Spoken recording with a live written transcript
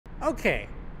Okay,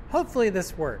 hopefully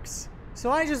this works. So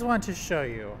I just want to show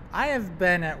you, I have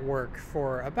been at work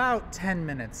for about 10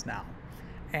 minutes now,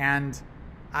 and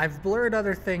I've blurred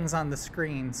other things on the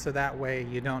screen so that way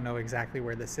you don't know exactly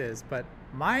where this is, but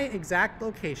my exact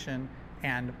location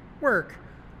and work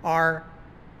are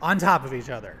on top of each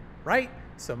other, right?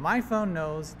 So my phone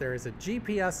knows there is a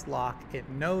GPS lock, it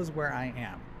knows where I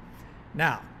am.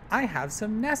 Now, I have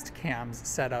some Nest cams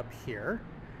set up here,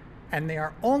 and they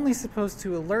are only supposed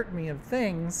to alert me of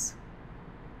things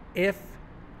if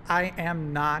I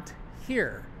am not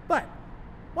here. But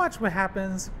watch what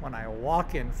happens when I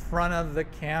walk in front of the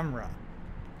camera.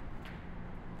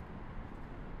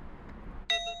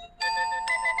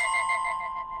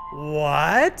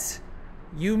 What?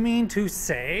 You mean to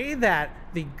say that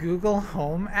the Google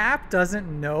Home app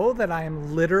doesn't know that I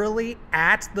am literally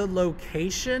at the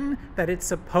location that it's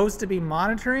supposed to be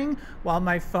monitoring while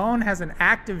my phone has an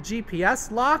active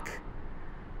GPS lock?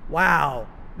 Wow,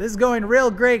 this is going real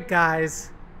great,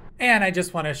 guys. And I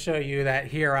just want to show you that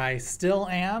here I still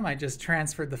am. I just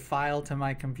transferred the file to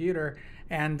my computer,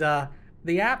 and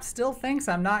the app still thinks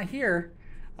I'm not here.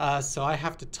 So I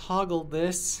have to toggle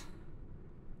this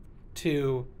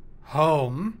to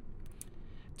home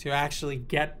to actually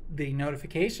get the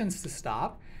notifications to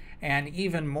stop. And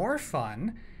even more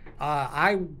fun,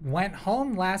 I went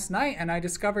home last night and I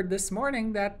discovered this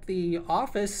morning that the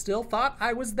office still thought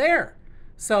I was there.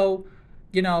 So,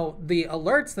 you know, the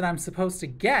alerts that I'm supposed to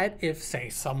get if, say,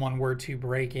 someone were to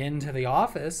break into the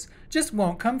office just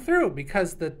won't come through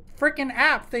because the frickin'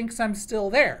 app thinks I'm still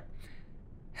there.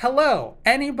 Hello,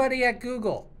 anybody at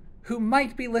Google who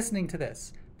might be listening to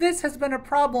this. This has been a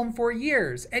problem for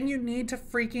years, and you need to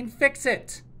freaking fix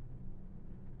it.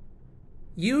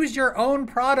 Use your own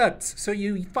products so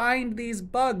you find these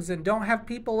bugs and don't have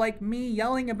people like me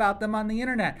yelling about them on the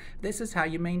internet. This is how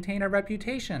you maintain a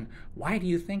reputation. Why do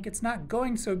you think it's not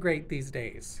going so great these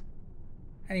days?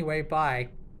 Anyway, bye.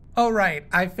 Oh, right.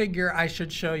 I figure I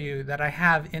should show you that I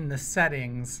have in the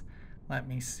settings. Let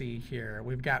me see here.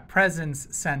 We've got presence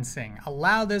sensing.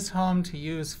 Allow this home to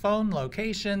use phone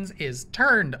locations is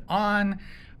turned on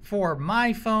for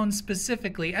my phone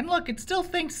specifically. And look, it still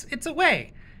thinks it's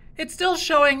away. It's still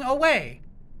showing away.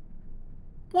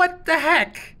 What the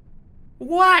heck?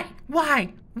 Why?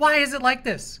 Why is it like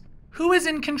this? Who is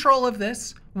in control of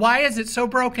this? Why is it so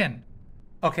broken?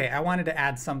 Okay, I wanted to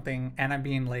add something, and I'm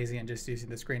being lazy and just using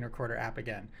the screen recorder app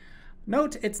again.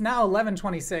 Note, it's now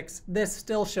 11:26. This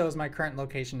still shows my current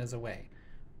location is away.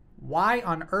 Why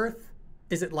on earth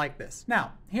is it like this?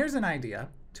 Now, here's an idea.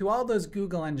 To all those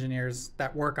Google engineers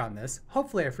that work on this,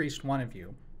 hopefully I've reached one of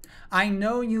you. I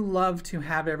know you love to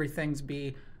have everything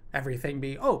be,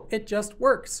 oh, it just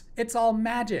works. It's all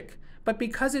magic. But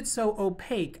because it's so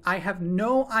opaque, I have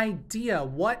no idea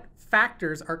what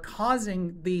factors are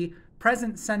causing the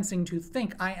presence sensing to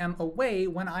think I am away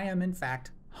when I am in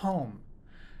fact home.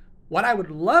 What I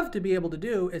would love to be able to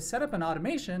do is set up an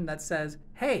automation that says,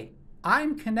 hey,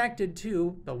 I'm connected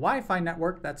to the Wi-Fi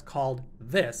network that's called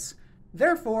this.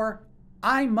 Therefore,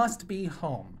 I must be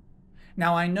home.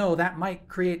 Now, I know that might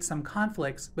create some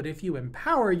conflicts, but if you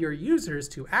empower your users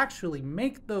to actually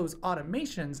make those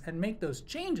automations and make those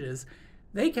changes,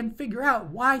 they can figure out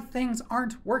why things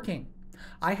aren't working.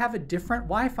 I have a different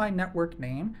Wi-Fi network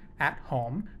name at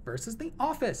home versus the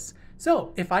office.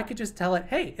 So if I could just tell it,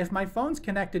 hey, if my phone's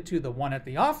connected to the one at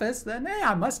the office, then hey,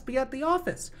 I must be at the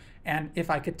office. And if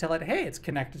I could tell it, hey, it's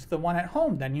connected to the one at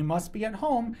home, then you must be at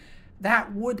home,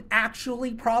 that would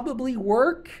actually probably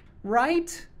work,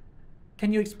 right?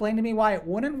 Can you explain to me why it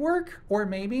wouldn't work? Or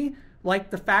maybe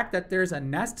like the fact that there's a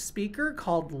Nest speaker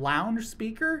called Lounge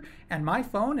Speaker, and my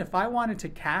phone, if I wanted to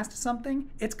cast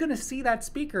something, it's gonna see that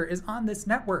speaker is on this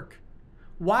network.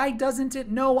 Why doesn't it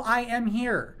know I am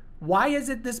here? Why is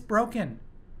it this broken?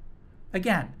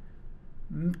 Again,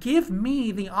 give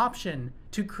me the option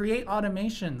to create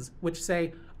automations which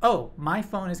say, oh, my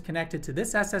phone is connected to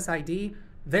this SSID,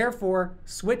 therefore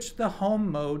switch the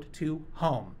home mode to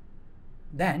home.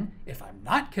 Then, if I'm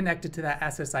not connected to that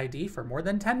SSID for more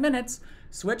than 10 minutes,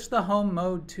 switch the home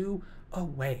mode to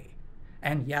away.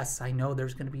 And yes, I know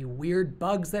there's going to be weird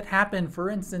bugs that happen. For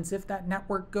instance, if that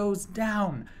network goes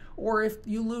down or if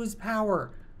you lose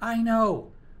power. I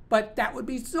know. But that would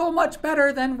be so much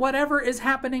better than whatever is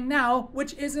happening now,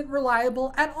 which isn't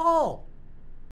reliable at all.